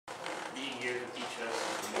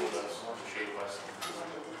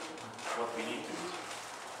what we need to do.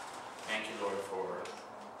 Thank you, Lord, for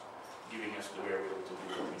giving us the wherewithal to do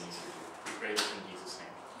what we need to do. We pray this in Jesus'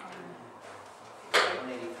 name. Amen.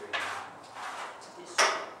 183.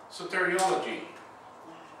 Soteriology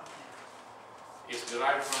is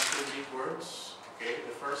derived from two Greek words. Okay,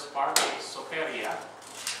 the first part is soteria.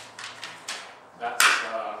 That's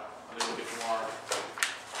a little bit more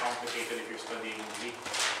complicated if you're studying Greek,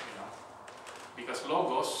 you know. Because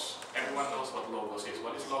logos, everyone knows what logos is.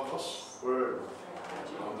 What is logos? Word.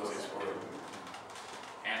 Logos is word.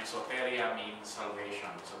 And soteria means salvation.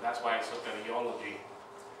 So that's why soteriology.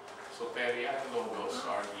 Soteria and logos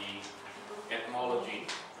are the etymology,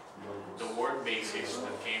 the word basis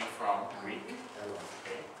that came from Greek.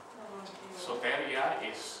 Okay. Soteria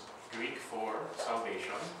is Greek for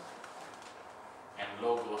salvation, and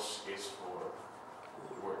logos is for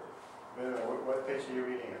word. What page are you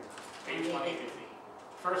reading? Page 183.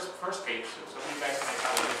 First page. So you guys might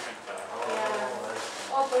have a different.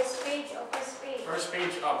 First page. First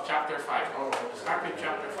page of chapter 5. Start with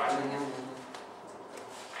chapter 5.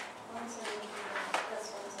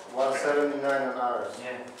 179 on ours.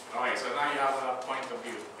 Yeah. Okay, so now you have a point of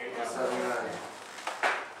view. Okay. 179.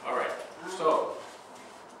 All right. So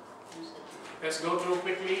let's go through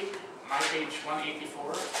quickly. My page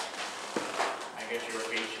 184. I guess your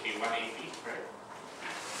page 180, right?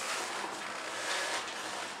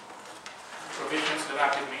 Provisions that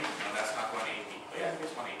have been made. No, that's not 180. Oh yeah,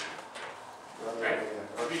 it's 180. Right?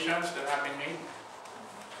 Provisions that have been made.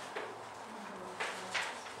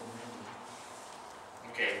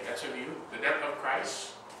 Okay, that's a view. The death of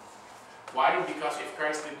Christ. Why? Because if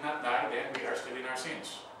Christ did not die, then we are still in our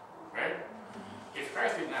sins. Right? If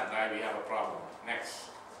Christ did not die, we have a problem.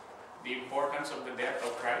 Next. The importance of the death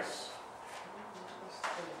of Christ.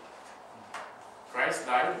 Christ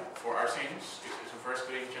died for our sins. This is in 1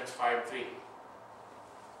 Corinthians 5:3.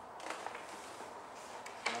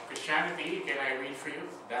 Christianity, can I read for you?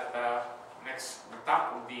 That next, the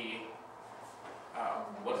top of the,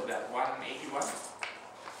 what is that, 181?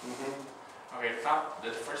 Okay, top,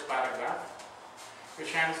 the first paragraph.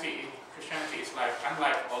 Christianity is like,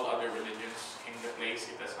 unlike all other religions, in the place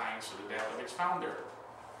it assigns to the death of its founder.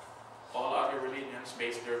 All other religions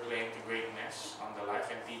base their claim to greatness on the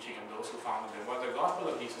life and teaching of those who founded them. But the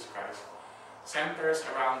gospel of Jesus Christ centers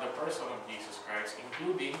around the person of Jesus Christ,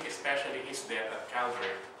 including especially his death at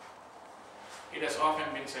Calvary. It has often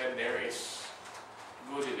been said there is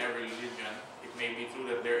good in every religion. It may be true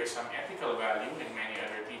that there is some ethical value in many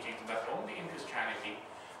other teachings, but only in Christianity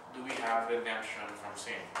do we have redemption from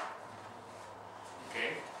sin.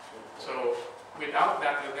 Okay? So, without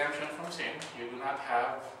that redemption from sin, you do not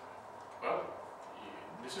have, well,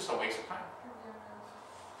 this is a waste of time.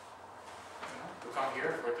 You know, to come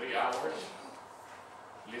here for 3 hours,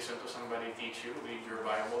 listen to somebody teach you, read your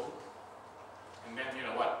Bible, and then, you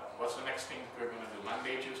know what? What's the next thing we're going to do?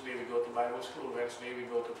 Monday, Tuesday, we go to Bible school. Wednesday, we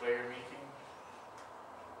go to prayer meeting.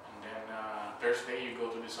 And then Thursday, you go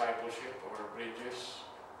to discipleship or bridges.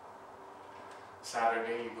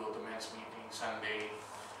 Saturday, you go to men's meeting. Sunday,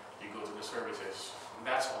 you go to the services. And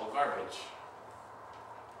that's all garbage.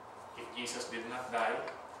 If Jesus did not die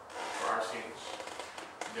for our sins,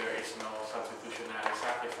 there is no substitutionary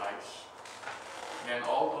sacrifice, then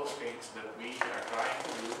all those things that we are trying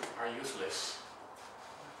to do are useless.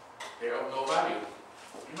 They're of no value.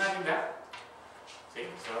 Imagine that. See?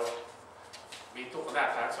 So we took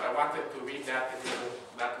that. So I wanted to read that.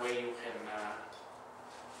 That way you can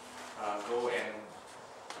go and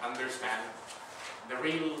understand the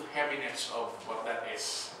real heaviness of what that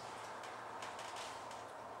is.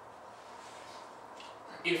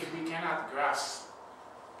 If we cannot grasp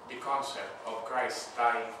the concept of Christ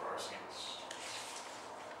dying for our sins,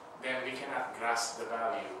 then we cannot grasp the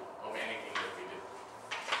value of anything that we do.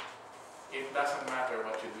 It doesn't matter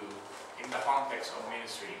what you do in the context of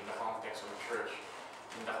ministry, in the context of church,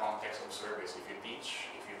 in the context of service. If you teach,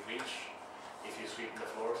 if you preach, if you sweep the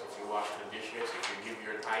floors, if you wash the dishes, if you give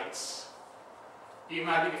your tithes. You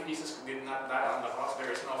imagine if Jesus did not die on the cross,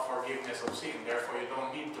 there is no forgiveness of sin. Therefore, you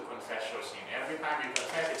don't need to confess your sin. Every time you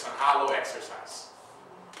confess, it's a hollow exercise.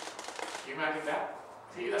 You imagine that?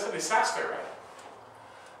 See, that's a disaster, right?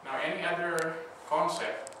 Now, any other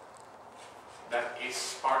concept that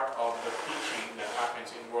is part of the teaching that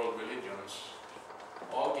happens in world religions,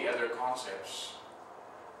 all the other concepts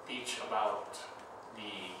teach about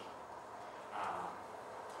the,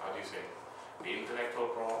 the intellectual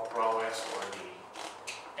prowess or the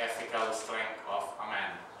ethical strength of a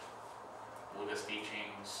man. Buddha's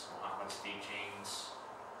teachings, Muhammad's teachings,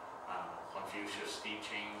 Confucius'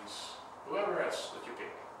 teachings, whoever else that you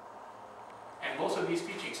pick. And most of these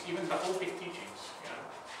teachings, even the Holy teachings, you know,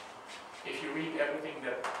 If you read everything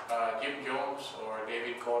that Jim Jones or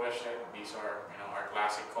David Koresh said, these are our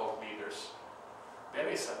classic cult leaders, there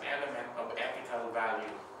is an element of ethical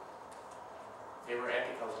value. They were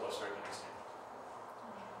ethical to a certain extent.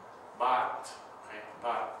 But,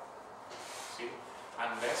 see,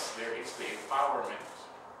 unless there is the empowerment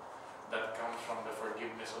that comes from the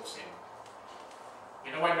forgiveness of sin.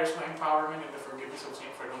 You know why there's no empowerment in the forgiveness of sin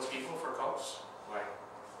for those people, for cults? Why?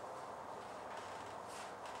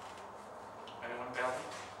 Anyone tell me?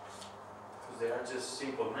 Because they are just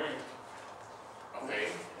simple men. Okay.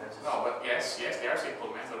 No, but yes, they are simple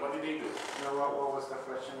men, but what did they do? No, what was the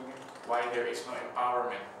question again? Why there is no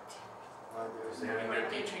empowerment Why there is in no- their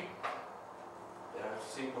teaching? They are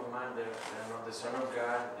simple men, they're not the Son of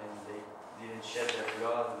God, and they didn't shed their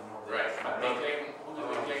blood. Right, but they claim, who do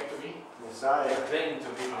they claim to be? Messiah. They're claiming to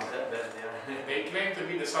be that they are. They claim to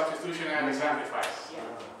be the substitutionary sacrifice. They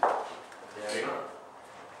Okay. are not.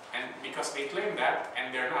 And because they claim that,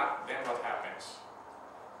 and they're not, then what happens?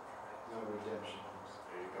 No redemption.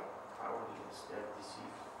 There you go. Powerless, they're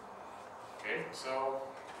deceived. Okay, so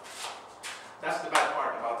that's the bad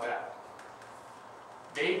part about that.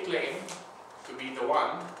 They claim to be the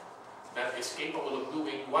one that is capable of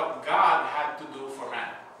doing what God had to do for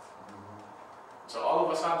man. So all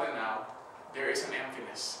of a sudden now, there is an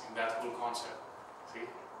emptiness in that whole concept. See?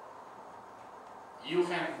 You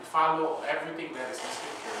can follow everything that is in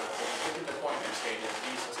Scripture, but when you get to the point and say that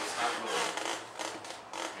Jesus is not Lord,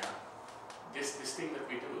 yeah, this thing that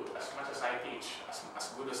we do, as much as I teach, as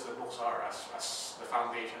good as the books are, as the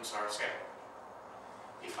foundations are set,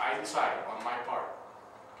 if I decide on my part,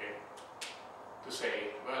 okay, to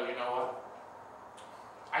say, well, you know what,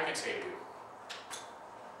 I can save you.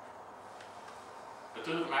 The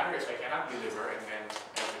truth of the matter is I cannot deliver, and then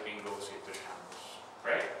everything goes into shambles,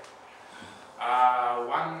 right?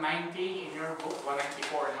 190 in your book,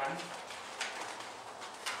 194 in mine.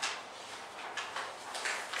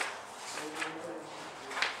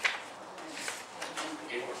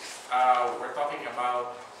 We're talking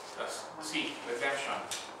about C, redemption.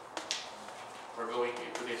 We're going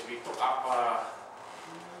into this. We took up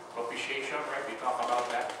propitiation, right? We talked about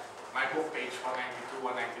that. My book, page 192,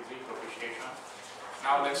 193, propitiation.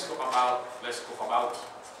 Now let's talk about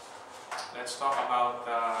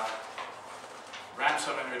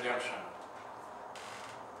ransom and redemption.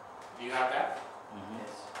 Do you have that? Yes.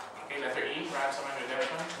 Okay, letter E, ransom and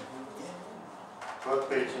redemption. What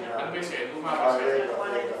page in Ano ba that? siya? Luma Ah, ba siya? there you go,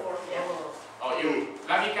 there you 194. go. Yeah. Oh, you,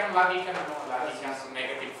 lagi kang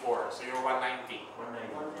negative 4, so you're 190.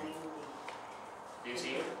 190. 190. Do you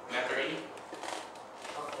see it? Letter E?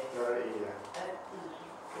 Okay. Letter E, yeah.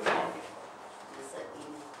 Nasa E.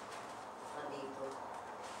 Dito.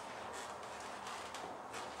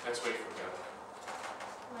 Let's wait for that.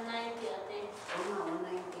 190 ate. Oo nga,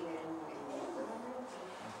 190 na yung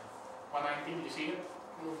 190, do you see it?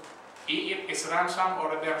 E, it is ransom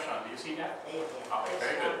or redemption. Do you see that? Okay,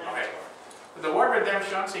 very good. Okay. The word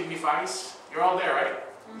redemption signifies, you're all there, right?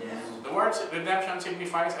 Yes. The word redemption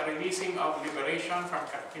signifies a releasing of liberation from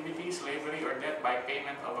captivity, slavery, or debt by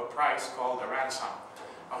payment of a price called a ransom.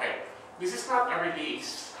 Okay, this is not a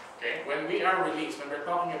release. Okay, when we are released, when we're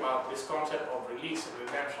talking about this concept of release and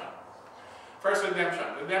redemption. First, redemption.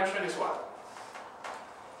 Redemption is what?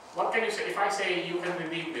 What can you say? If I say you can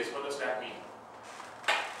redeem this, what does that mean?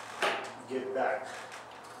 Give back.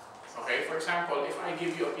 Okay, for example, if I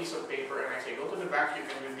give you a piece of paper and I say, go to the bank, you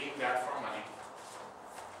can redeem that for money.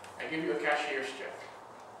 I give you a cashier's check.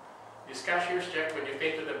 This cashier's check, when you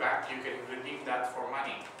take to the bank, you can redeem that for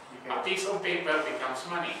money. A piece of paper becomes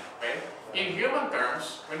money, okay? In human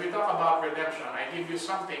terms, when we talk about redemption, I give you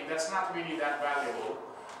something that's not really that valuable,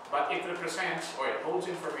 but it represents or it holds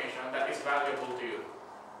information that is valuable to you.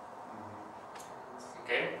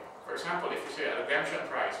 Okay? For example, if you say a redemption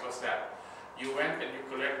price, what's that? You went and you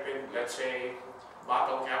collected, let's say,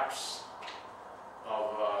 bottle caps of,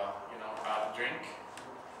 drink,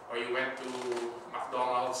 or you went to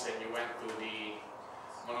McDonald's and you went to the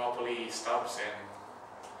Monopoly stubs and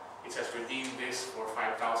it says redeem this for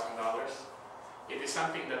 $5,000. It is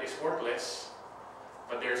something that is worthless,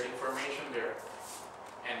 but there's information there,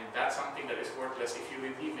 and that's something that is worthless. If you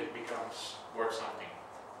redeem it, becomes worth something.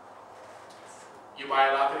 You buy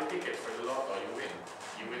a lottery ticket for the lotto, you win.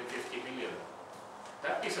 You win 50 million.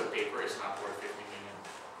 That piece of paper is not worth 50 million.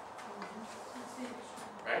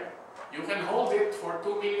 Right? You can hold it for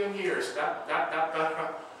 2 million years. That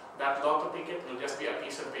lotto ticket will just be a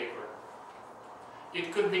piece of paper.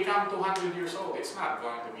 It could become 200 years old. It's not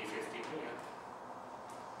going to be 50 million.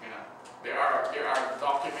 You know, there are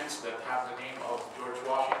documents that have the name of George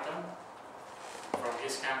Washington from his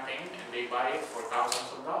this campaign and they buy it for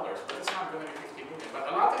thousands of dollars, but it's not going to be 50 million.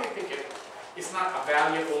 But a lottery ticket is not a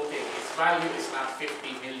valuable thing. Its value is not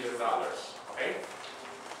 $50 million. Okay?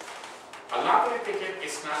 A lottery ticket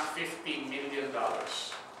is not $50 million.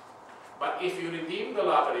 But if you redeem the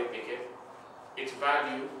lottery ticket, its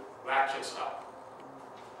value ratchets up.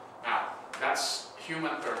 Now, that's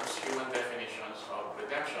human terms, human definitions of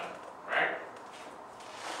redemption, right?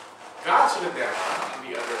 God's redemption, on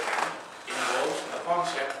the other hand, involves the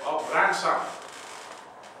concept of ransom.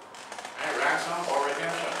 Right? Ransom or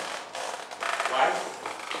redemption. Why?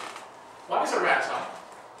 What is a ransom?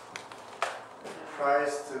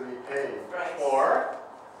 Price to be paid. Price. Or,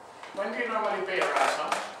 when do you normally pay a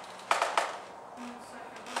ransom?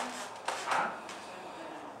 Huh?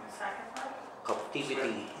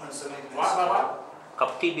 Captivity. What?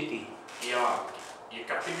 Captivity. Yeah. Your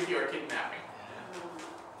captivity or kidnapping.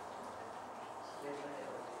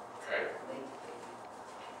 Okay?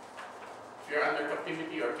 If you're under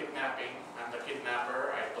captivity or kidnapping, I'm the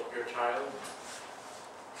kidnapper, I took your child,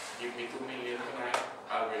 give me $2 million tonight,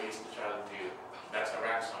 I'll release the child to you. That's a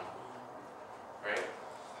ransom. Right?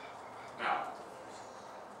 Now,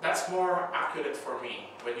 that's more accurate for me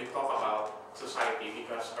when you talk about society,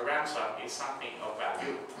 because a ransom is something of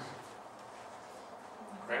value.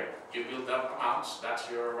 Right? You build up amounts, that's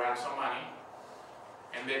your ransom money,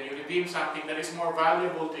 and then you redeem something that is more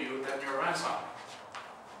valuable to you than your ransom.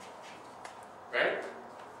 Right?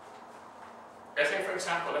 Let's say, for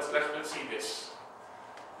example, let's see this.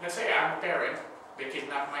 Let's say I'm a parent, they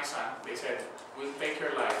kidnapped my son, they said, we'll take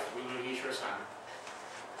your life, we'll release your son.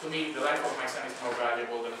 To me, the life of my son is more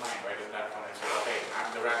valuable than mine, right? At that point, I say, okay,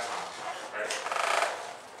 I'm the ransom, right?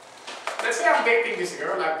 Let's say I'm dating this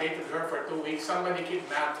girl, I've dated her for 2 weeks, somebody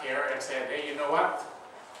kidnapped her and said, hey, you know what?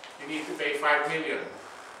 You need to pay $5 million.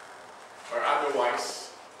 Or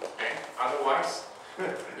otherwise, okay? Otherwise,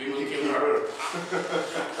 we will kill her.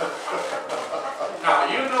 Now,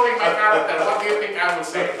 you knowing my character, what do you think I will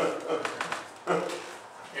say?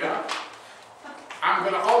 Yeah? I'm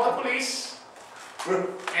gonna call the police,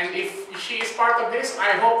 and if she is part of this,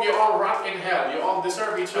 I hope you all rot in hell. You all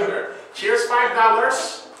deserve each other. Here's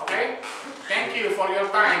 $5, okay? Thank you for your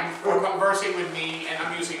time, for conversing with me and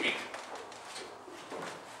amusing me.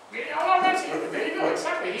 There you go,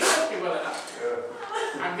 exactly. He knows me well enough.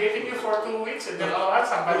 I'm dating you for 2 weeks, and then all of a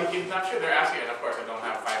sudden somebody kidnaps you. They're asking, and of course I don't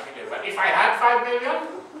have $5 million. But if I had $5 million,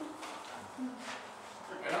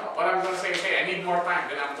 you know, what I'm going to say is, hey, I need more time.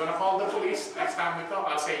 Then I'm going to call the police. Next time we talk,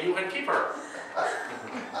 I'll say, you can keep her.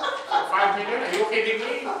 $5 million? Are you kidding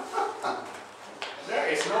me? There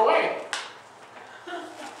is no way.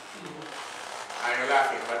 I'm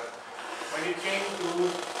laughing, but when it came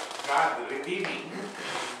to God redeeming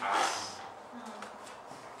us,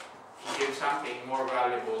 He gives something more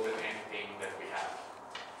valuable than anything that we have.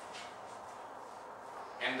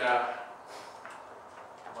 And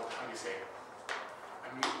what can you say?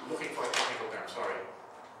 I'm looking for a technical term, sorry.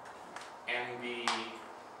 And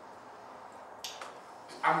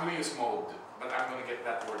I'm going to use mode, but I'm going to get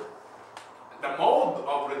that word. The mode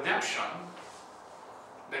of redemption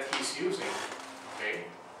that He's using, okay,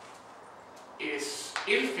 is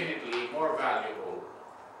infinitely more valuable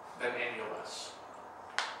than any of us.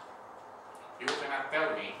 You cannot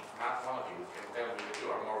tell me, not one of you can tell me that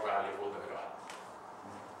you are more valuable than God.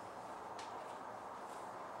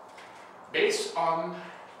 Based on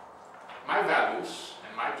my values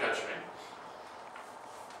and my judgment,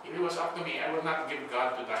 if it was up to me, I would not give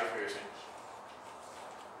God to die for your sins.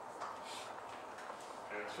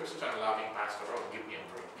 Especially such a loving pastor, oh, give me a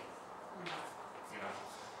break. You know,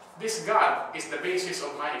 this God is the basis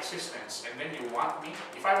of my existence, and then you want me?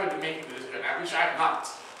 If I were to make the decision, which I'm not,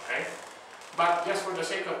 okay? But just for the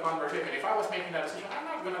sake of conversation, if I was making that decision, I'm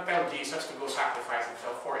not going to tell Jesus to go sacrifice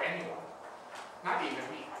Himself for anyone. Not even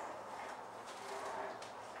me.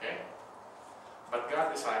 Okay? But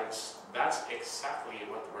God decides that's exactly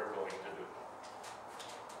what we're going to do.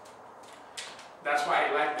 That's why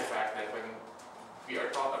I like the fact that when we are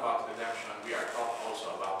taught about redemption, we are taught also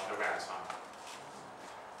about the ransom.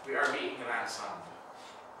 We are being ransomed.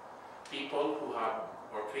 People who have,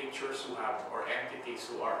 or creatures who have, or entities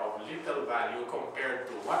who are of little value compared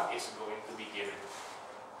to what is going to be given.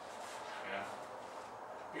 You know?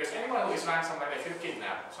 Because anyone who is ransomed, like if you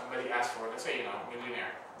kidnap, somebody asks for, let's say, you know,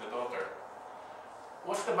 millionaire, the daughter.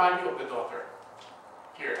 What's the value of the daughter?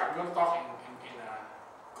 Here, I'm going to talk in a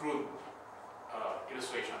crude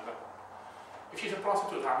illustration. But if she's a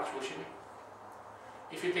prostitute, how much will she make?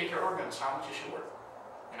 If you take her organs, how much is she worth?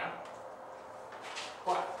 You know?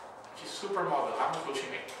 What? She's a supermodel, how much will she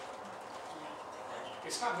make?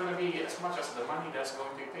 It's not going to be as much as the money that's going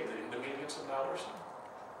to be paid, in the millions of dollars.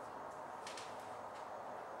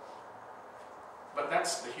 But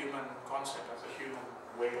that's the human concept, that's the human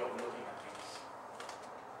way of looking at things.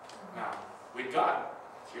 Now, with God,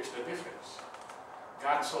 here's the difference.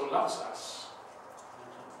 God so loves us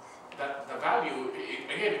that the value,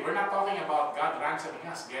 again, we're not talking about God ransoming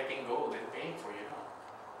us, getting gold and paying for you, no.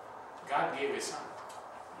 God gave His Son.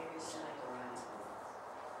 Give your son a ransom.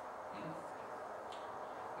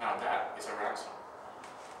 Now that is a ransom.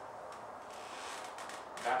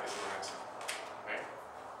 That is a ransom. Okay?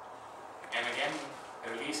 And again,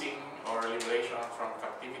 releasing or liberation from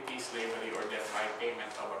captivity, slavery, or death by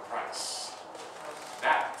payment of a price.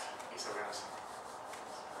 That is a ransom.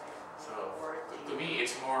 So to me,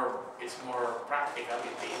 it's more practical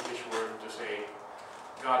in the English word to say,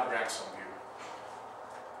 God ransomed you.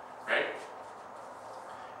 Right?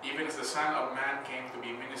 Even as the Son of Man came to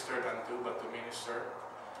be ministered unto, but to minister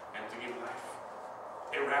and to give life.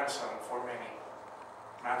 A ransom for many.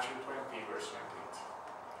 Matthew 20, verse 28.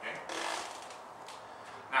 Okay?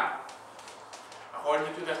 Now,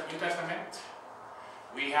 according to the New Testament,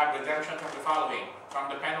 we have redemption from the following: from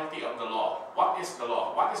the penalty of the law. What is the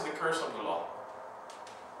law? What is the curse of the law?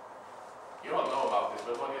 You all know about this,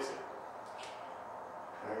 but what is it?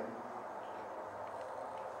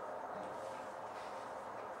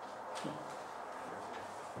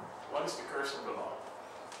 What is the curse of the law?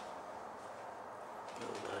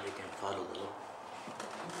 Nobody can follow the law.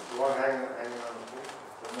 The one hanging on the tree.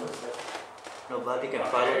 Nobody can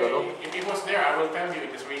follow the law. If it was there, I will tell you,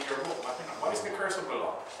 just read your book. But, what is the curse of the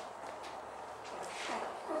law?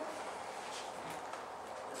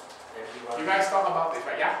 You guys talk about this,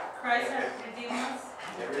 right? Yeah? Christ has redeemed us.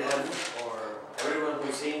 Everyone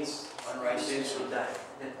who sins unrighteous should die.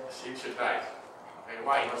 Sin should die. Okay,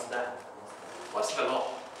 why? What's that? What's the law?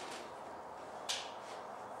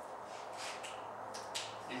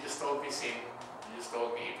 You just told me sin. You just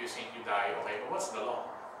told me if you sin, you die. Okay, but what's the law?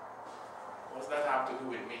 What's that have to do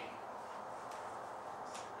with me?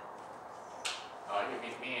 Oh, you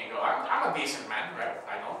meet me and go, I'm a decent man, right?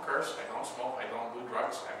 I don't curse, I don't smoke, I don't do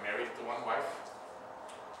drugs, I'm married to one wife.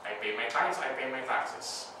 I pay my tithes, I pay my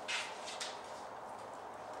taxes.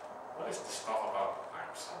 What is this talk about?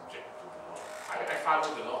 I'm subject to the law. I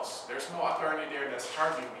follow the laws. There's no attorney there that's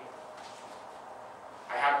charging me.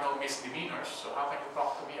 I have no misdemeanors, so how can you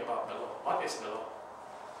talk to me about the law? What is the law?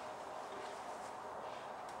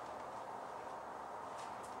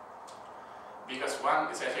 Because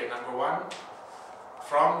one, it says here, number one,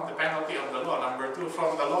 from the penalty of the law. Number two,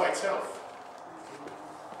 from the law itself.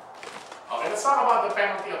 Okay, let's talk about the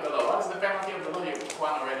penalty of the law. What is the penalty of the law?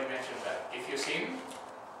 Juan already mentioned that. If you sin,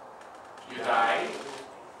 you die.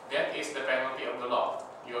 That is the penalty of the law.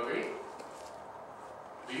 You agree?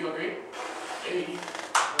 Do you agree? Hey.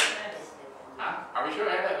 Huh? Are we sure?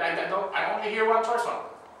 I only hear one person.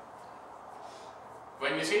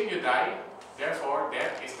 When you sin, you die. Therefore,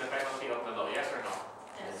 death is the penalty of the law. Yes or no?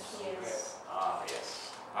 Yes.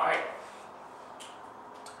 Yes. Alright.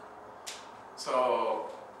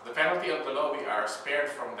 So, the penalty of the law, we are spared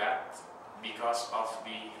from that because of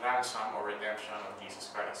the ransom or redemption of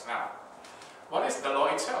Jesus Christ. Now, what is the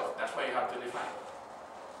law itself? That's why you have to define.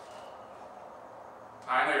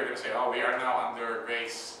 I know you're going to say, oh, we are now under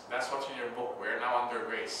grace. That's what's in your book. We are now under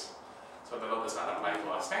grace. So the law does not apply to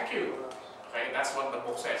us. Thank you. Okay, that's what the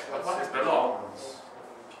book says. But what is the law?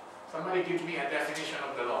 Somebody give me a definition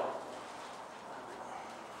of the law.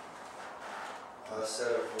 A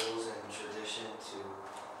set of rules and tradition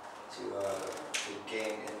to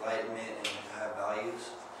gain enlightenment and have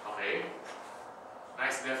values. Okay.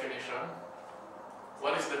 Nice definition.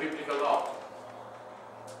 What is the biblical law?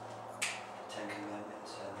 10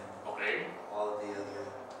 Commandments and Okay. all of the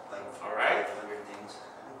other, like, All right. 500 things.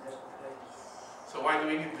 So why do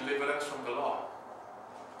we need deliverance from the law?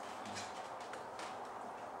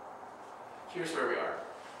 Here's where we are.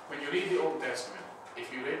 When you read the Old Testament,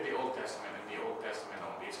 if you read the Old Testament and the Old Testament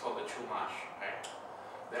only, it's called the Chumash, okay?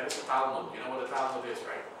 There is the Talmud. You know what the Talmud is,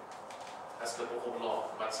 right? That's the book of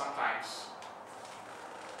law. But sometimes,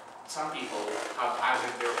 some people have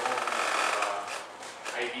added their own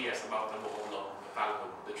ideas about the book of law, the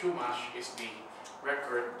Talmud. The Chumash is the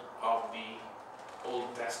record of the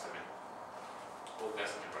Old Testament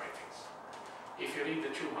writings. If you read the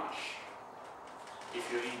Chumash, if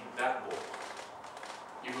you read that book,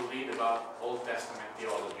 you will read about Old Testament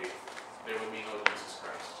theology. There will be no Jesus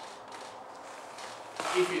Christ.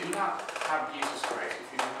 If you do not have Jesus Christ,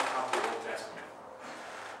 if you do not have the Old Testament,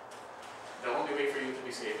 the only way for you to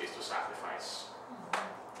be saved is to sacrifice,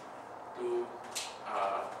 to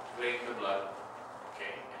drain the blood,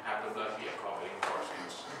 okay, and have the blood be a covering for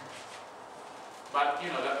sins. But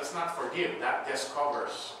that does not forgive, that just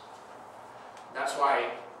covers. That's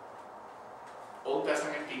why Old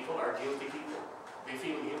Testament people are guilty people. They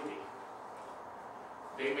feel guilty.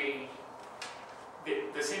 They may,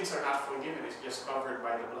 the sins are not forgiven, it's just covered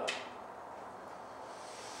by the blood.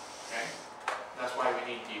 Okay? That's why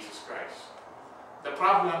we need Jesus Christ. The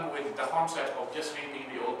problem with the concept of just reading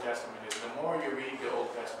the Old Testament is the more you read the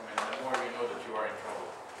Old Testament, the more you know that you are in trouble.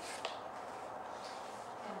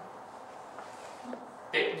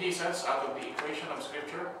 Take Jesus out of the equation of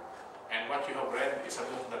Scripture, and what you have read is a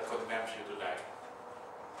book that condemns you to die.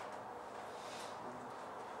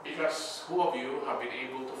 Because who of you have been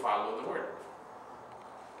able to follow the Word?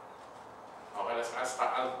 Oh,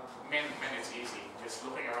 well, men, it's easy. Just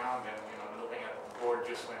looking around and looking at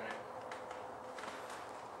gorgeous women.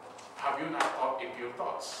 Have you not thought impure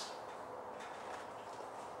thoughts?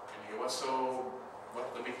 And what's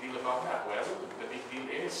the big deal about that? Well, the big deal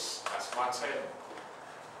is, as one said,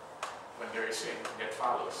 when there is sin, death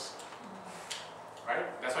follows.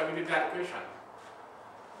 Right? That's why we did that equation.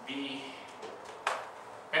 The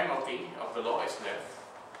penalty of the law is death.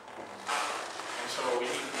 And so we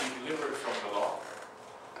need to be delivered from the law.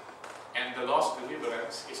 And the law's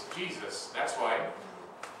deliverance is Jesus. That's why,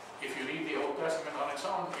 if you read the Old Testament on its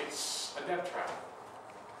own, it's a death trap.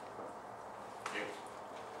 Okay?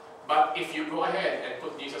 But if you go ahead and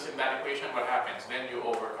put Jesus in that equation, what happens? Then you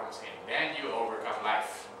overcome sin. Then you overcome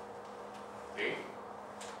life. Okay?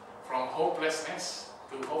 From hopelessness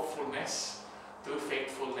to hopefulness to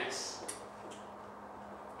faithfulness.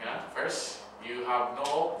 First, you have no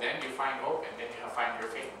hope, then you find hope, and then you find your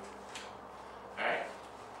faith. Alright?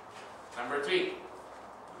 Number 3.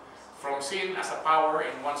 From sin as a power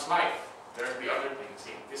in one's life. There are the other things.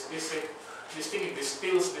 This thing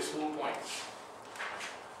distills this whole point.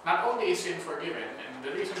 Not only is sin forgiven, and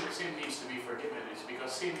the reason that sin needs to be forgiven is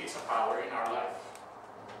because sin is a power in our life.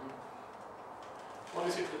 What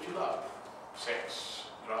is it that you love? Sex,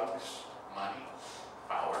 drugs, money,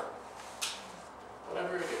 power,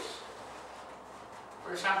 whatever it is.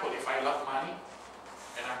 For example, if I love money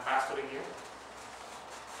and I'm pastoring here,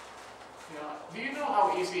 do you know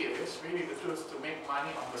how easy it is, really the truth, to make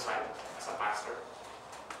money on the side as a pastor?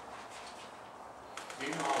 Do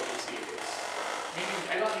you know how easy it is? Meaning,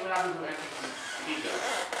 I don't even have to do anything legal.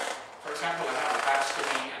 For example, I have attached to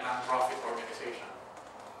me a non-profit organization.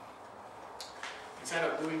 Instead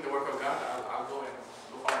of doing the work of God, I'll go and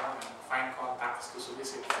look around and find contacts to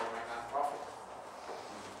solicit for my non-profit.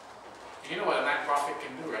 And you know what a non-profit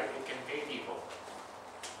can do, right? It can pay people.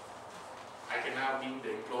 I can now be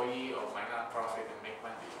the employee of my non-profit and make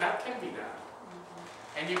money. That can be done.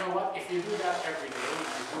 And you know what? If you do that every day,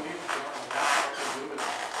 you do it, and that's what you do, and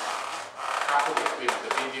couple it with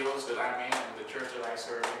the videos that I'm in and the church that I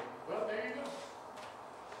serve in, well, there you go.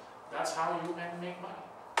 That's how you can make money.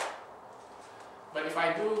 But if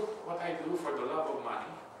I do what I do for the love of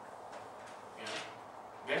money,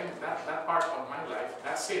 then that part of my life,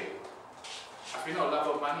 that's sin. As we know, love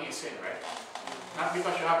of money is sin, right? Not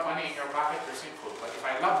because you have money in your pocket, you're sinful. But if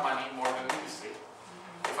I love money more than ministry,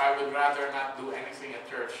 if I would rather not do anything at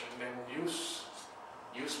church and then use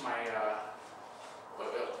my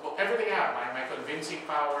everything I have, my convincing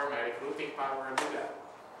power, my recruiting power, do that.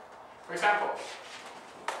 For example,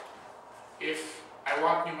 if I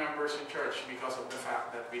want new members in church because of the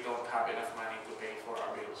fact that we don't have enough money to pay for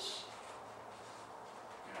our bills,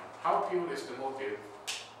 how pure is the motive?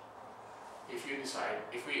 If you decide,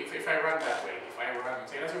 if I run that way, if I run,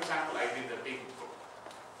 say, as for example, I did a big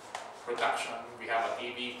production, we have a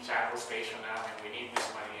TV channel station now, and we need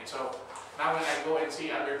this money. And so now when I go and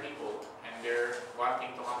see other people and they're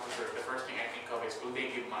wanting to come to church, the first thing I think of is, will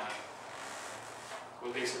they give money?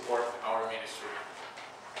 Will they support our ministry?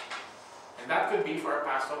 And that could be for a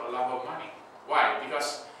pastor a love of money. Why?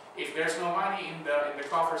 Because if there's no money in the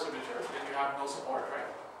coffers of the church, then you have no support,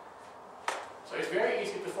 right? So it's very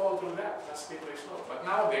easy to fall through that. That's slippery slope. But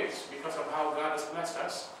nowadays, because of how God has blessed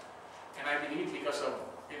us, and I believe because of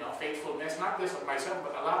faithfulness, not just of myself,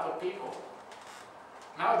 but a lot of people,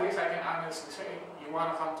 nowadays I can honestly say, you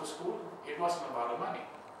want to come to school, it wasn't about the money.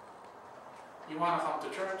 You want to come to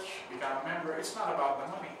church, become a member, it's not about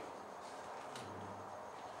the money.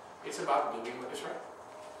 It's about doing what is right.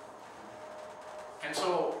 And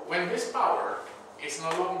so, when this power is no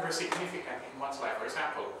longer significant in one's life, for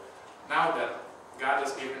example, now that God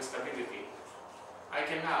has given stability, I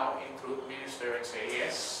can now include minister and say,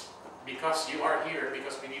 yes, because you are here,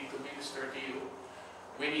 because we need to minister to you,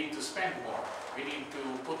 we need to spend more. We need to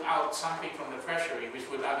put out something from the treasury which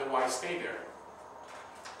would otherwise stay there.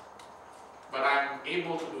 But I'm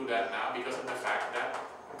able to do that now because of the fact that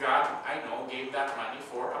God, I know, gave that money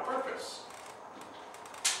for a purpose.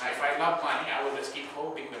 Now, if I love money, I will just keep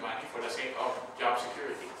holding the money for the sake of job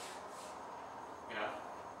security. You know,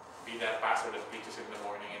 be that pastor that preaches in the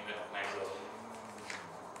morning and then at night goes,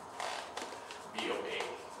 be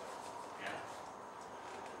obeyed. Yeah.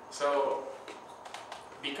 So,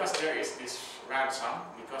 because there is this ransom,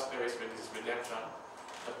 because there is this redemption,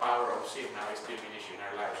 the power of sin now is diminished in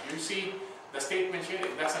our lives. You see, the statement here,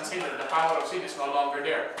 it doesn't say that the power of sin is no longer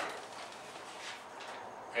there.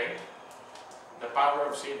 Okay? The power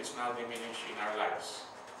of sin is now diminished in our lives.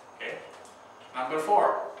 Okay? Number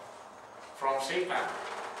 4, from Satan.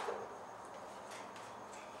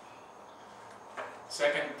 2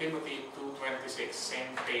 Timothy 2:26,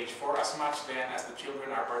 same page. For as much then as the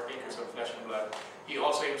children are partakers of flesh and blood, he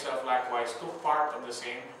also himself likewise took part of the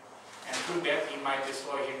same, and through death he might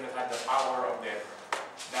destroy him that had the power of death,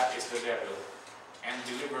 that is the devil, and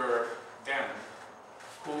deliver them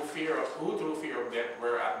who through fear of death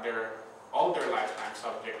were at all their lifetime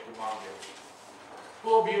subject to bondage.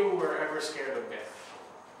 Who of you were ever scared of death?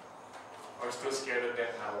 Or still scared of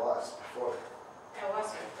death I now? was before. I was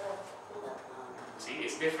before. See,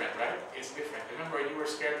 it's different, right? It's different. Remember, you were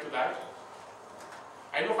scared to die?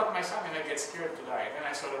 I look at my son and I get scared to die. And then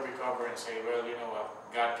I sort of recover and say, well, you know what?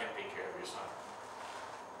 God can take care of your son.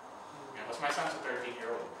 Because my son's a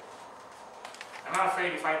 13-year-old. I'm not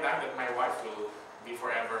afraid if I die that my wife will be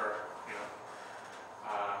forever, you know,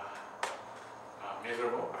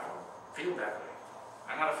 miserable. I don't feel that way.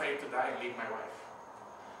 I'm not afraid to die and leave my wife.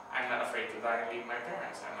 I'm not afraid to die and leave my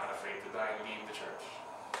parents. I'm not afraid to die and leave the church.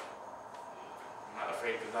 I'm not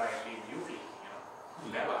afraid to die and leave Yuki, you know,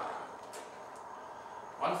 Lela.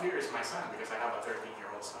 One fear is my son, because I have a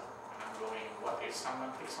 13-year-old son. And I'm going, what if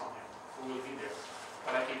someone picks on him? Who will be there?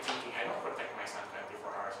 But I keep thinking, I don't protect my son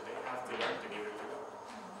 24 hours a day. I have to learn to give it to God.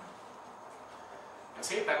 And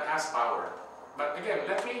Satan has power. But again,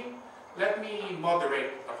 let me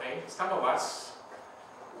moderate, okay? Some of us,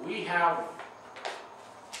 we have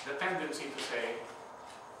the tendency to say,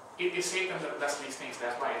 it is Satan that does these things,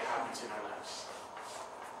 that's why it happens in our lives.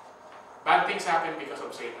 Bad things happen because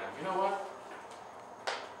of Satan. You know what?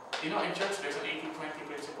 You know, in church there's an 80-20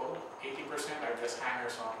 principle. 80% are just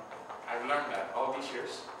hangers on. I've learned that all these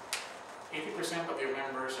years. 80% of your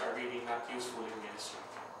members are really not useful in ministry.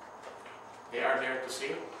 They are there to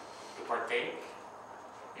sit, to partake,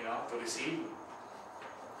 you know, to receive.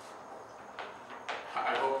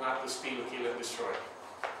 I hope not to steal, kill, and destroy.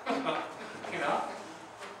 You know?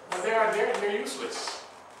 But they are there and they're useless.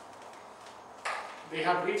 They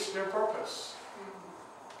have reached their purpose.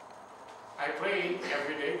 I pray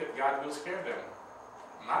every day that God will spare them.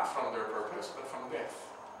 Not from their purpose, but from death.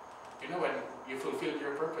 You know, when you fulfill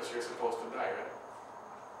your purpose, you're supposed to die, right?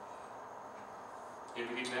 You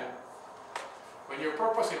believe that? When your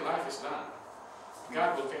purpose in life is done,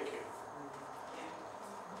 God will take you.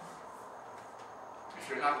 If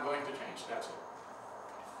you're not going to change, that's it.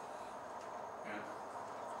 Yeah.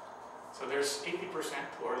 So there's 80%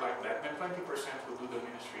 who are like that, then 20% who do the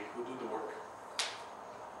ministry, who do the work.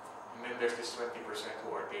 And then there's this 20%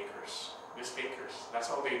 who are takers. These takers, that's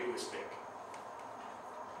all they do is take.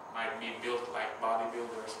 Might be built like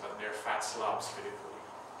bodybuilders, but they're fat slobs spiritually.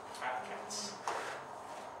 Fat cats.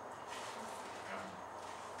 Yeah.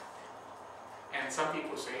 And some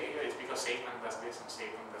people say, yeah, it's because Satan does this and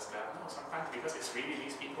Satan does that. No, sometimes because it's really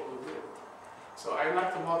these people who do it. So I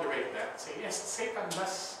like to moderate that. Say, yes, Satan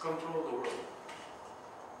does control the world.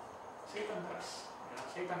 Satan does. You know,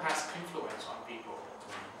 Satan has influence on people.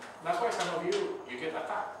 That's why some of you get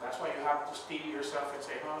attacked. That's why you have to steel yourself and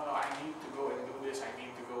say, no, I need to go and do this. I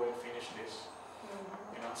need to go and finish this.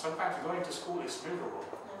 You know, sometimes going to school is miserable.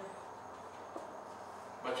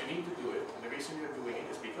 But you need to do it. And the reason you're doing it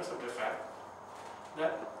is because of the fact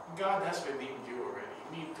that God has redeemed you already.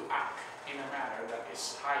 You need to act in a manner that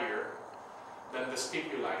is higher than the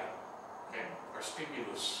stimuli, okay, or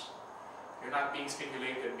stimulus. You're not being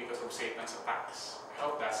stimulated because of Satan's attacks. I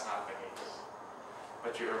hope that's not the case.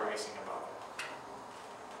 But you're arising about it.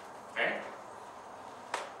 Okay?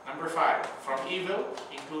 Number 5, from evil,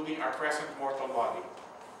 including our present mortal body.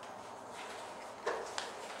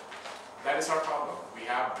 That is our problem. We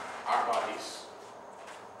have our bodies.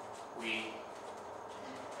 We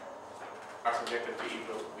are subjected to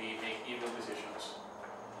evil. We make evil decisions.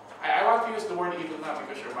 I want to use the word evil now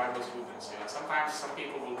because you're Bible students. You know, sometimes some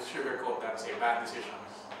people will sugarcoat that and say bad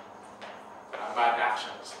decisions, bad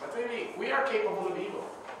actions. But really, we are capable of evil.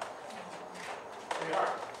 We are.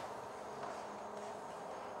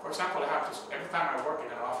 For example, I have to, every time I work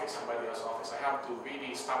in an office, somebody else's office, I have to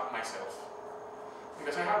really stop myself.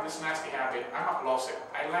 Because I have this nasty habit, I'm a closet.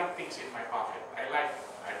 I like things in my pocket. I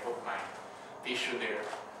put my tissue there.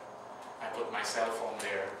 I put my cell phone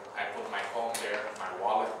there. I put my phone there, my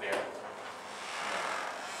wallet there.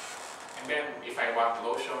 And then if I want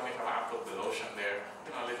lotion, if I want to put the lotion there,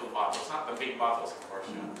 you know, little bottles, not the big bottles, of course.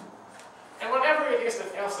 You know. And whatever it is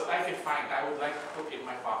else that I can find, I would like to put in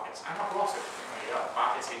my pockets. I'm a closet. You have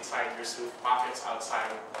pockets inside your suit, pockets outside,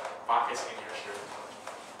 pockets in your shirt.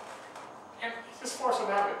 And it's just force of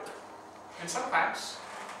habit. And sometimes,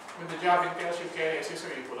 when the job entails you carry a scissor,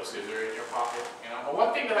 you put a scissor in your pocket. You know. But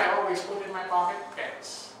one thing that I always put in my pocket,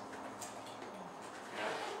 pens.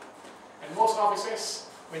 Yeah. And most offices,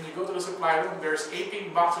 when you go to the supply room, there's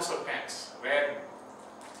 18 boxes of pens. Red,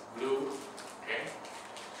 blue, okay?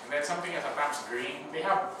 And then something else, sometimes green. They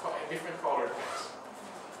have different colored pens.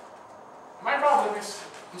 My problem is,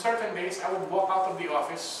 on certain days, I would walk out of the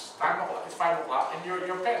office, it's 5 o'clock, and your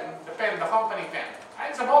pen, the company pen,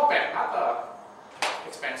 it's a ball pen, not a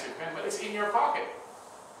expensive pen, but it's in your pocket.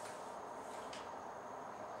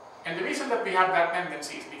 And the reason that we have that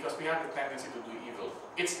tendency is because we have the tendency to do evil.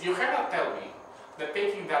 You cannot tell me that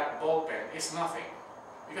taking that ball pen is nothing,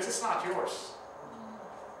 because it's not yours.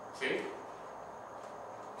 See?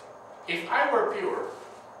 If I were pure,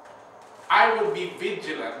 I would be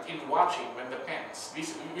vigilant in watching when the pens,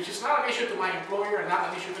 which is not an issue to my employer and not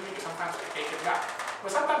an issue to me, because sometimes I take it back.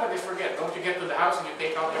 But sometimes I just forget. Don't you get to the house and you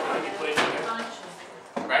take out everything, you put it in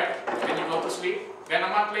there? Right? And you go to sleep. Then a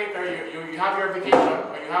month later, you have your vacation,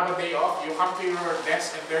 or you have a day off, you come to your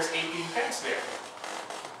desk and there's 18 pens there.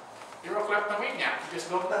 You're a kleptomaniac, you just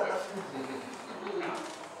don't know it. Yeah?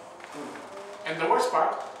 And the worst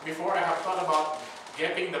part, before I have thought about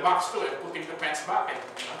getting the box too and putting the pens back and,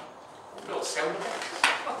 you know, we'll sell the pens.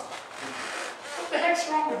 What the heck's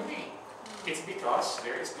wrong with me? It's because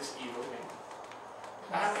there is this evil thing.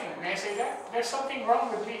 May I say that? There's something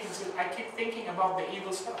wrong with me because I keep thinking about the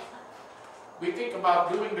evil stuff. We think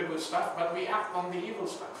about doing the good stuff, but we act on the evil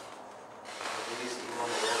stuff. The biggest evil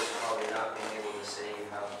in the world is probably not being able to say you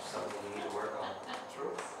have something you need to work on.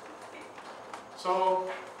 True.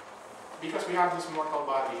 So, because we have this mortal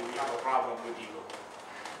body, we have a problem with evil.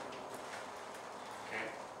 Okay?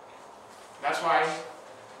 That's why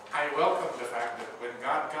I welcome the fact that when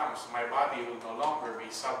God comes, my body will no longer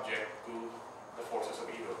be subject to the forces of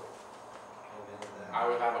evil. I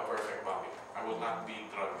will have a perfect body. I will not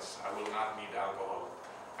need drugs. I will not need alcohol.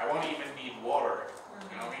 I won't even need water.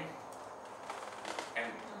 You know what I mean? And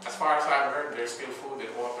as far as I've heard, there's still food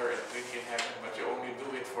and water and drink in heaven, but you only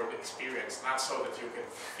do it for the experience, not so that you can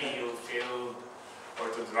feel filled or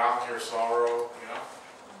to drown your sorrow, you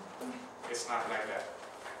know? It's not like that.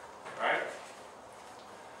 Right?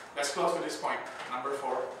 Let's close with this point. Number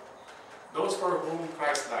 4. Those for whom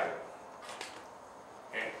Christ died.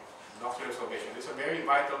 Okay? Doctrine of salvation. This is a very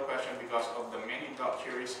vital question because of the many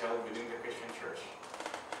theories held within the Christian church.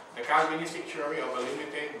 The Calvinistic theory of a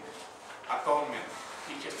limited atonement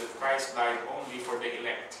teaches that Christ died only for the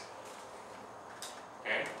elect.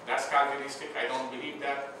 Okay? That's Calvinistic. I don't believe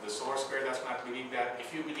that. The Foursquare does not believe that.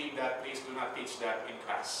 If you believe that, please do not teach that in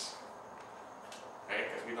class. Okay?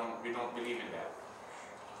 Because we don't believe in that.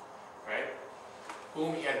 Right?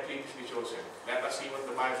 Whom he had previously chosen. Let us see what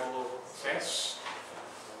the Bible says.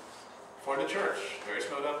 For the church, there is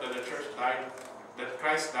no doubt that the church died, that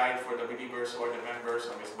Christ died for the believers or the members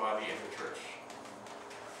of his body in the church.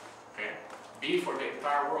 Okay? B, for the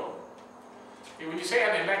entire world. Okay, when you say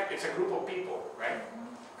an elect, it's a group of people, right?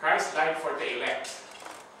 Christ died for the elect.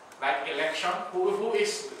 Like election, who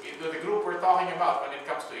is the group we're talking about when it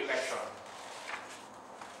comes to election?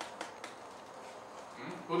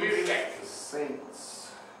 Who do you elect? The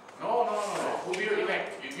saints. No. Who do you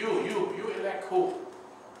elect? You elect who?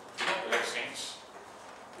 You don't elect saints.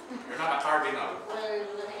 You're not a cardinal. Well,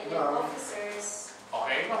 the No. officers,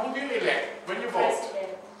 Okay, now who do you elect when you vote?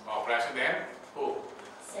 president, Oh, president? Who?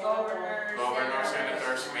 senator, Governors,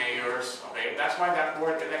 senators, mayors. Okay, that's why that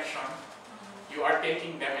word election, you are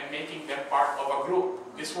taking them and making them part of a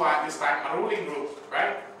group. This time a ruling group,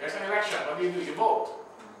 right? There's an election. What do? You vote.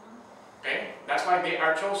 Okay, that's why they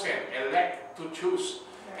are chosen, elect, to choose.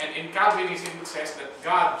 And in Calvinism it says that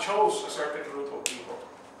God chose a certain group of people.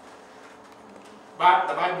 But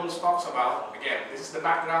the Bible talks about, again, this is the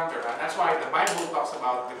backgrounder, and that's why the Bible talks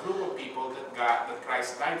about the group of people that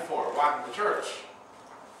Christ died for. 1, the church.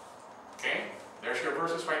 Okay? There's your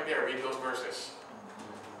verses right there. Read those verses.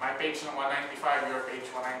 My page 195, your page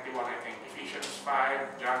 191, I think. Ephesians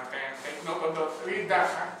 5, John 10. Take note of those. Read that,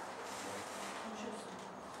 huh?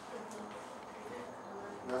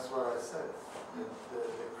 That's what I said.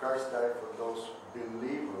 The Christ died for those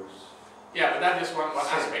believers. Yeah, but that is one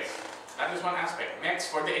aspect. That is one aspect. Next,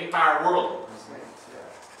 for the entire world. Saints,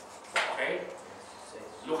 yeah. Okay?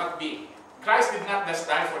 Look at B. Christ did not just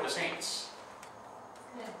die for the saints.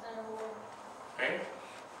 Okay?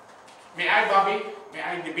 May I, Bobby? May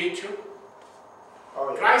I debate you?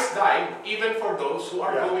 Oh, yeah. Christ died even for those who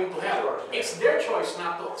are Yeah. going to hell. Sure, yeah. It's their choice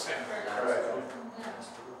not to accept. Correct.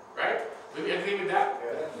 Right? Do we agree with that?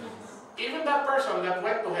 Yeah. Even that person that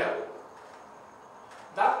went to hell,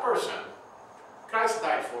 that person, Christ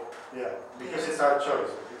died for. Yeah, because it's our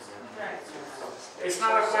choice. It's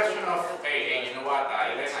not a question of, hey, you know what,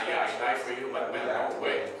 Elena, yeah, I died for you, but well, no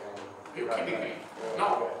way. You're kidding me.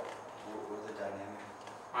 No. With the dynamic.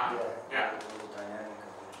 Huh? Yeah. With the dynamic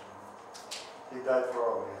of it. He died for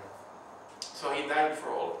all, yeah. So he died for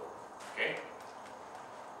all. Okay?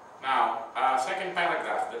 Now, second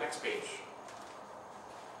paragraph, the next page.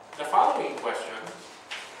 The following question,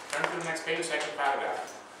 turn to the next page, second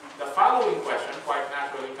paragraph. The following question quite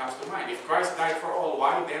naturally comes to mind. If Christ died for all,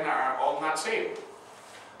 why then are all not saved?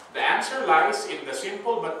 The answer lies in the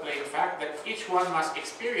simple but plain fact that each one must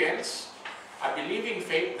experience a believing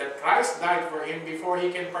faith that Christ died for him before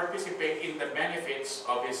he can participate in the benefits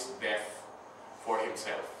of his death for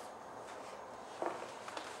himself.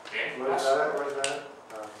 Okay? Where's that? Where's that?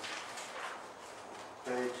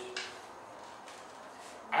 Page.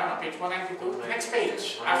 I don't know, page 192? Next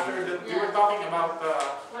page. After the, we were talking about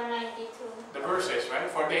 192. the verses, right?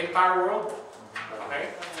 For the entire world. Okay?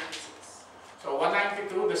 So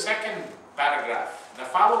 192, the second paragraph. The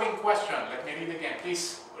following question, let me read again.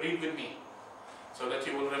 Please read with me so that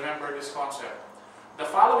you will remember this concept. The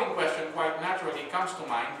following question quite naturally comes to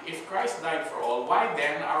mind. If Christ died for all, why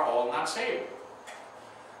then are all not saved?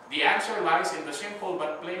 The answer lies in the simple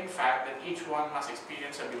but plain fact that each one must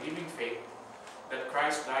experience a believing faith that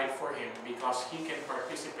Christ died for him because he can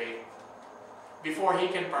participate, before he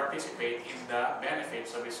can participate in the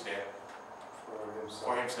benefits of his death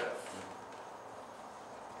for himself.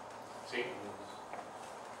 See?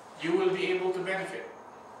 You will be able to benefit.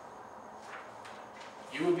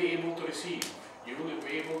 You will be able to receive. You will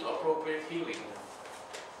be able to appropriate healing.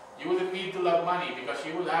 You wouldn't need to love money because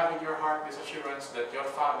you will have in your heart this assurance that your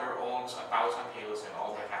Father owns 1,000 hills and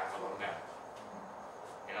all the cattle on them.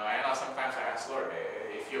 You know, I know sometimes I ask, Lord,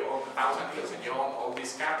 if you own 1,000 hills and you own all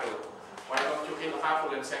these cattle, why don't you kill a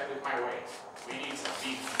cattle and send it my way? We need some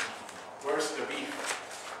beef. Where's the beef?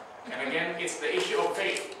 And again, it's the issue of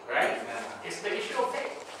faith, right? It's the issue of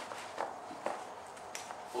faith.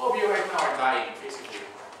 Who of you right now are dying physically?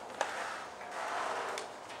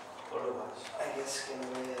 All of us. I guess can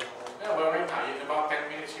we Yeah, well, right now, in about 10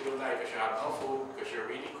 minutes you will die because you have no food, because you're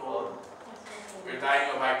really cold. You're dying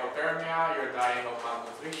of hypothermia, you're dying of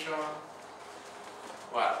malnutrition.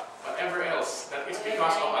 What? Whatever else. That is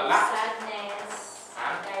because of a lack. Sadness.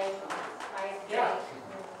 Huh? Dying of heartbreak. Yeah.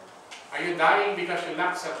 Are you dying because you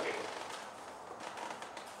lack something?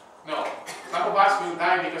 No. Some of us will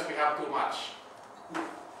die because we have too much.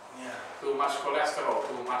 Yeah. Too much cholesterol,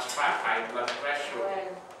 too much fat, high blood pressure.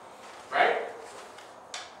 Well, Right?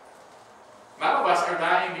 None of us are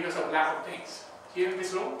dying because of lack of things. Here in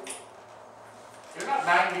this room, you're not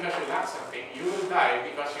dying because you lack something. You will die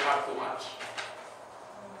because you have too much.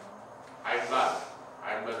 High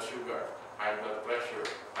blood sugar, high blood pressure,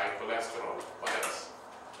 high cholesterol. What else?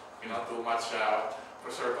 You know, too much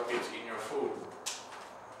preservatives in your food.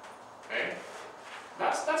 Okay?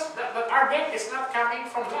 That our death is not coming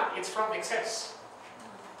from lack, it's from excess.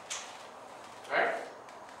 Right?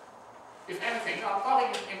 If anything, I'm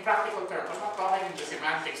talking in practical terms. I'm not talking in the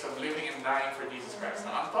semantics of living and dying for Jesus Christ.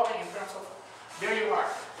 No, I'm talking in terms of, there you are.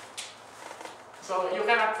 So you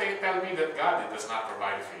cannot tell me that God does not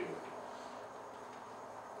provide for you.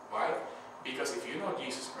 Why? Because if you know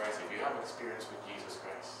Jesus Christ, if you have experience with Jesus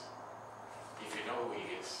Christ, if you know who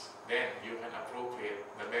He is, then you can appropriate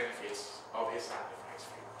the benefits of His sacrifice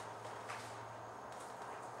for you.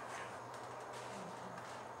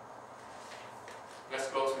 Let's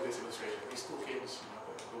close with this illustration. These two kids,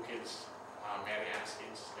 Mary Ann's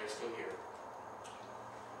kids, they're still here.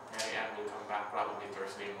 Mary Ann will come back probably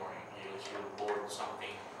Thursday morning. She'll board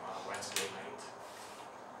something on Wednesday night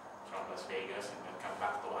from Las Vegas and then come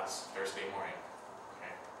back to us Thursday morning.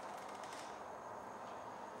 Okay.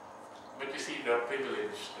 But you see the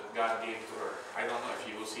privilege that God gave to her. I don't know if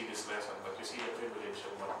you will see this lesson, but you see the privilege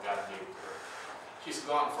of what God gave to her. She's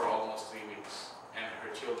gone for almost 3 weeks and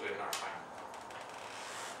her children are fine.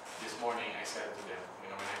 This morning I said to them,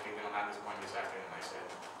 when I picked them up this morning, this afternoon, I said,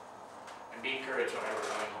 and be encouraged when I was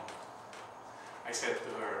going home. I said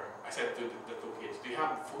to the two kids, do you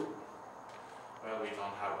have food? Well, we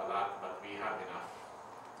don't have a lot, but we have enough.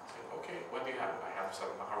 I said, okay, what do you have? I have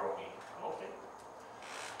some macaroni. Okay.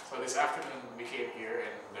 So this afternoon we came here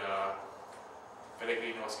and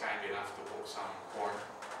Pellegrino was kind enough to cook some corn.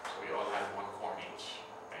 So we all had 1 corn each.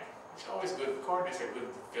 Okay. It's always good. Corn is a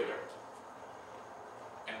good filler.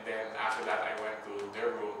 And then after that I went to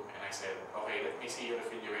their room and I I said, okay, let me see your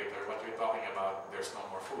refrigerator. What you're talking about, there's no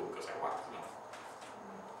more food, because I want to know.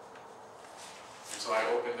 And so I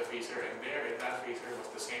opened the freezer, and there in that freezer was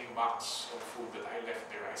the same box of food that I left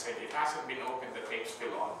there. I said, it hasn't been opened, the tape's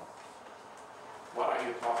still on. What are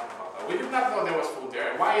you talking about? We did not know there was food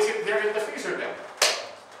there. Why is it there in the freezer then?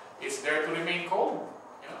 It's there to remain cold.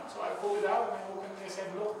 You know? So I pulled it out and I opened it and I said,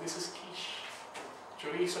 look, this is quiche.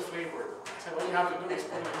 Chorizo flavored. I said, all you have to do is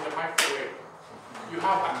put it in the microwave. You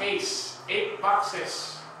have a case, 8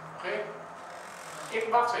 boxes. Okay?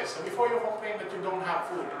 8 boxes. So before you complain that you don't have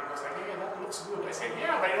food, and he was like, yeah, that looks good. I said,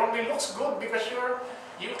 yeah, but it only looks good because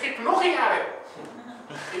you keep looking at it.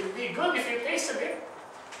 It'd be good if you tasted it.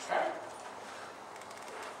 Okay?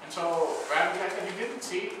 And so, rather than that you didn't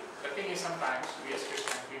see, the thing is sometimes we as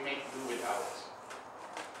Christians, we make do without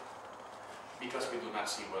because we do not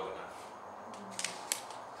see well enough.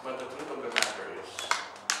 But the truth of the matter is,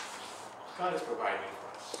 God is providing for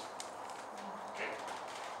us. Okay?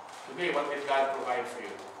 Today, what did God provide for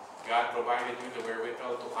you? God provided you the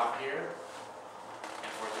wherewithal to come here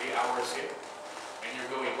and for 3 hours sit, and you're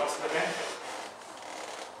going, what's the benefit?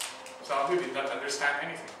 Some of you did not understand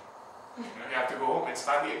anything. You have to go home and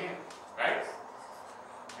study again, right?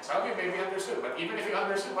 And some of you maybe understood, but even if you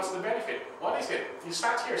understood, what's the benefit? What is it? You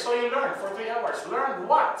sat here, so you learn for 3 hours. Learn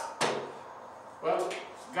what? Well,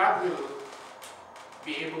 God will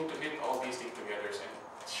be able to knit all these things together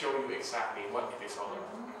and show you exactly what it is all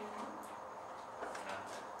about.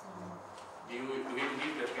 Do we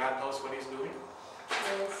believe that God knows what He's doing?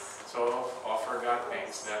 Yes. So offer God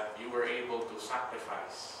thanks that you were able to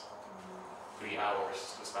sacrifice 3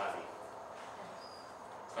 hours to study.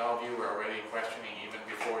 Some of you were already questioning even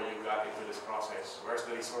before you got into this process. Where's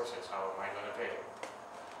the resources? How am I going to pay?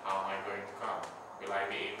 How am I going to come? Will I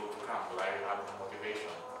be able to come? Will I have the motivation?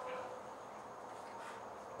 You know?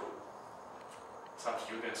 Some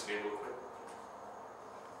students, they will quit.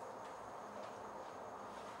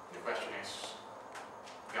 The question is,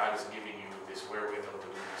 God is giving you this wherewithal to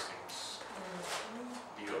do these things.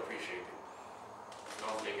 Do you appreciate it?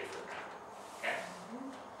 Don't take it for granted. Okay?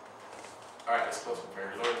 Alright, let's close in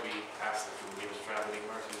prayer. Lord, we ask that you give us traveling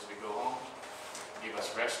mercy as we go home. Give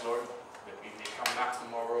us rest, Lord, that we may come back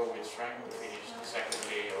tomorrow with strength to finish the second